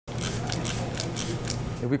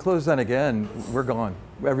If we close down again, we're gone.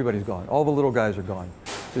 Everybody's gone. All the little guys are gone.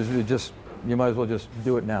 You might as well just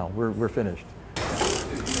do it now. We're finished.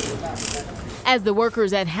 As the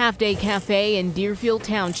workers at Half Day Cafe in Deerfield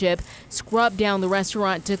Township scrubbed down the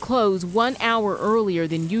restaurant to close 1 hour earlier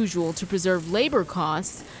than usual to preserve labor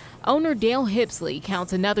costs, owner Dale Hipsley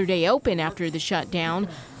counts another day open after the shutdown,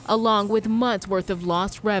 along with months worth of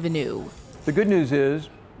lost revenue. The good news is,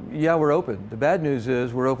 yeah, we're open. The bad news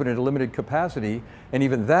is we're open at a limited capacity, and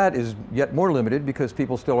even that is yet more limited because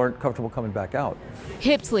people still aren't comfortable coming back out.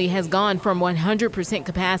 Hipsley has gone from 100%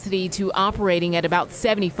 capacity to operating at about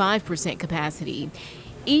 75% capacity.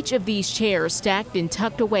 Each of these chairs stacked and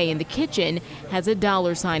tucked away in the kitchen has a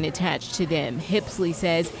dollar sign attached to them. Hipsley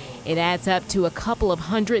says it adds up to a couple of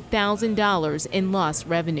 $100,000 in lost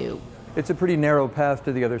revenue. It's a pretty narrow path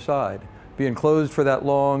to the other side. Being closed for that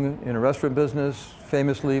long in a restaurant business,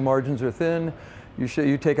 famously margins are thin.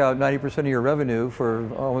 You take out 90% of your revenue for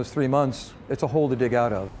almost 3 months. It's a hole to dig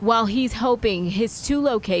out of. While he's hoping his 2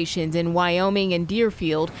 locations in Wyoming and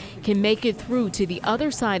Deerfield can make it through to the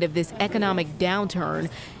other side of this economic downturn,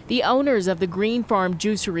 the owners of the Green Farm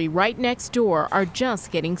Juicery right next door are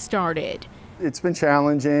just getting started. It's been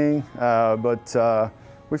challenging, but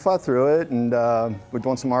we fought through it, and we're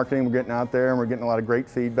doing some marketing. We're getting out there and we're getting a lot of great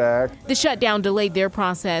feedback. The shutdown delayed their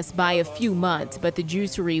process by a few months, but the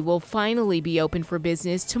juicery will finally be open for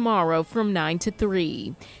business tomorrow from 9 to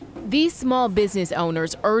 3. These small business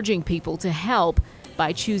owners urging people to help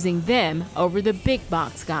by choosing them over the big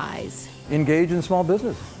box guys. Engage in small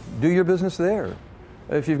business. Do your business there.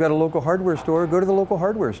 If you've got a local hardware store, go to the local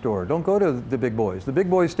hardware store. Don't go to the big boys. The big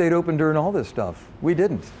boys stayed open during all this stuff. We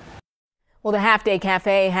didn't. Well, the Half Day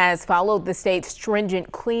Cafe has followed the state's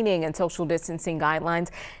stringent cleaning and social distancing guidelines.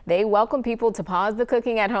 They welcome people to pause the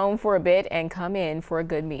cooking at home for a bit and come in for a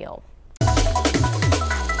good meal.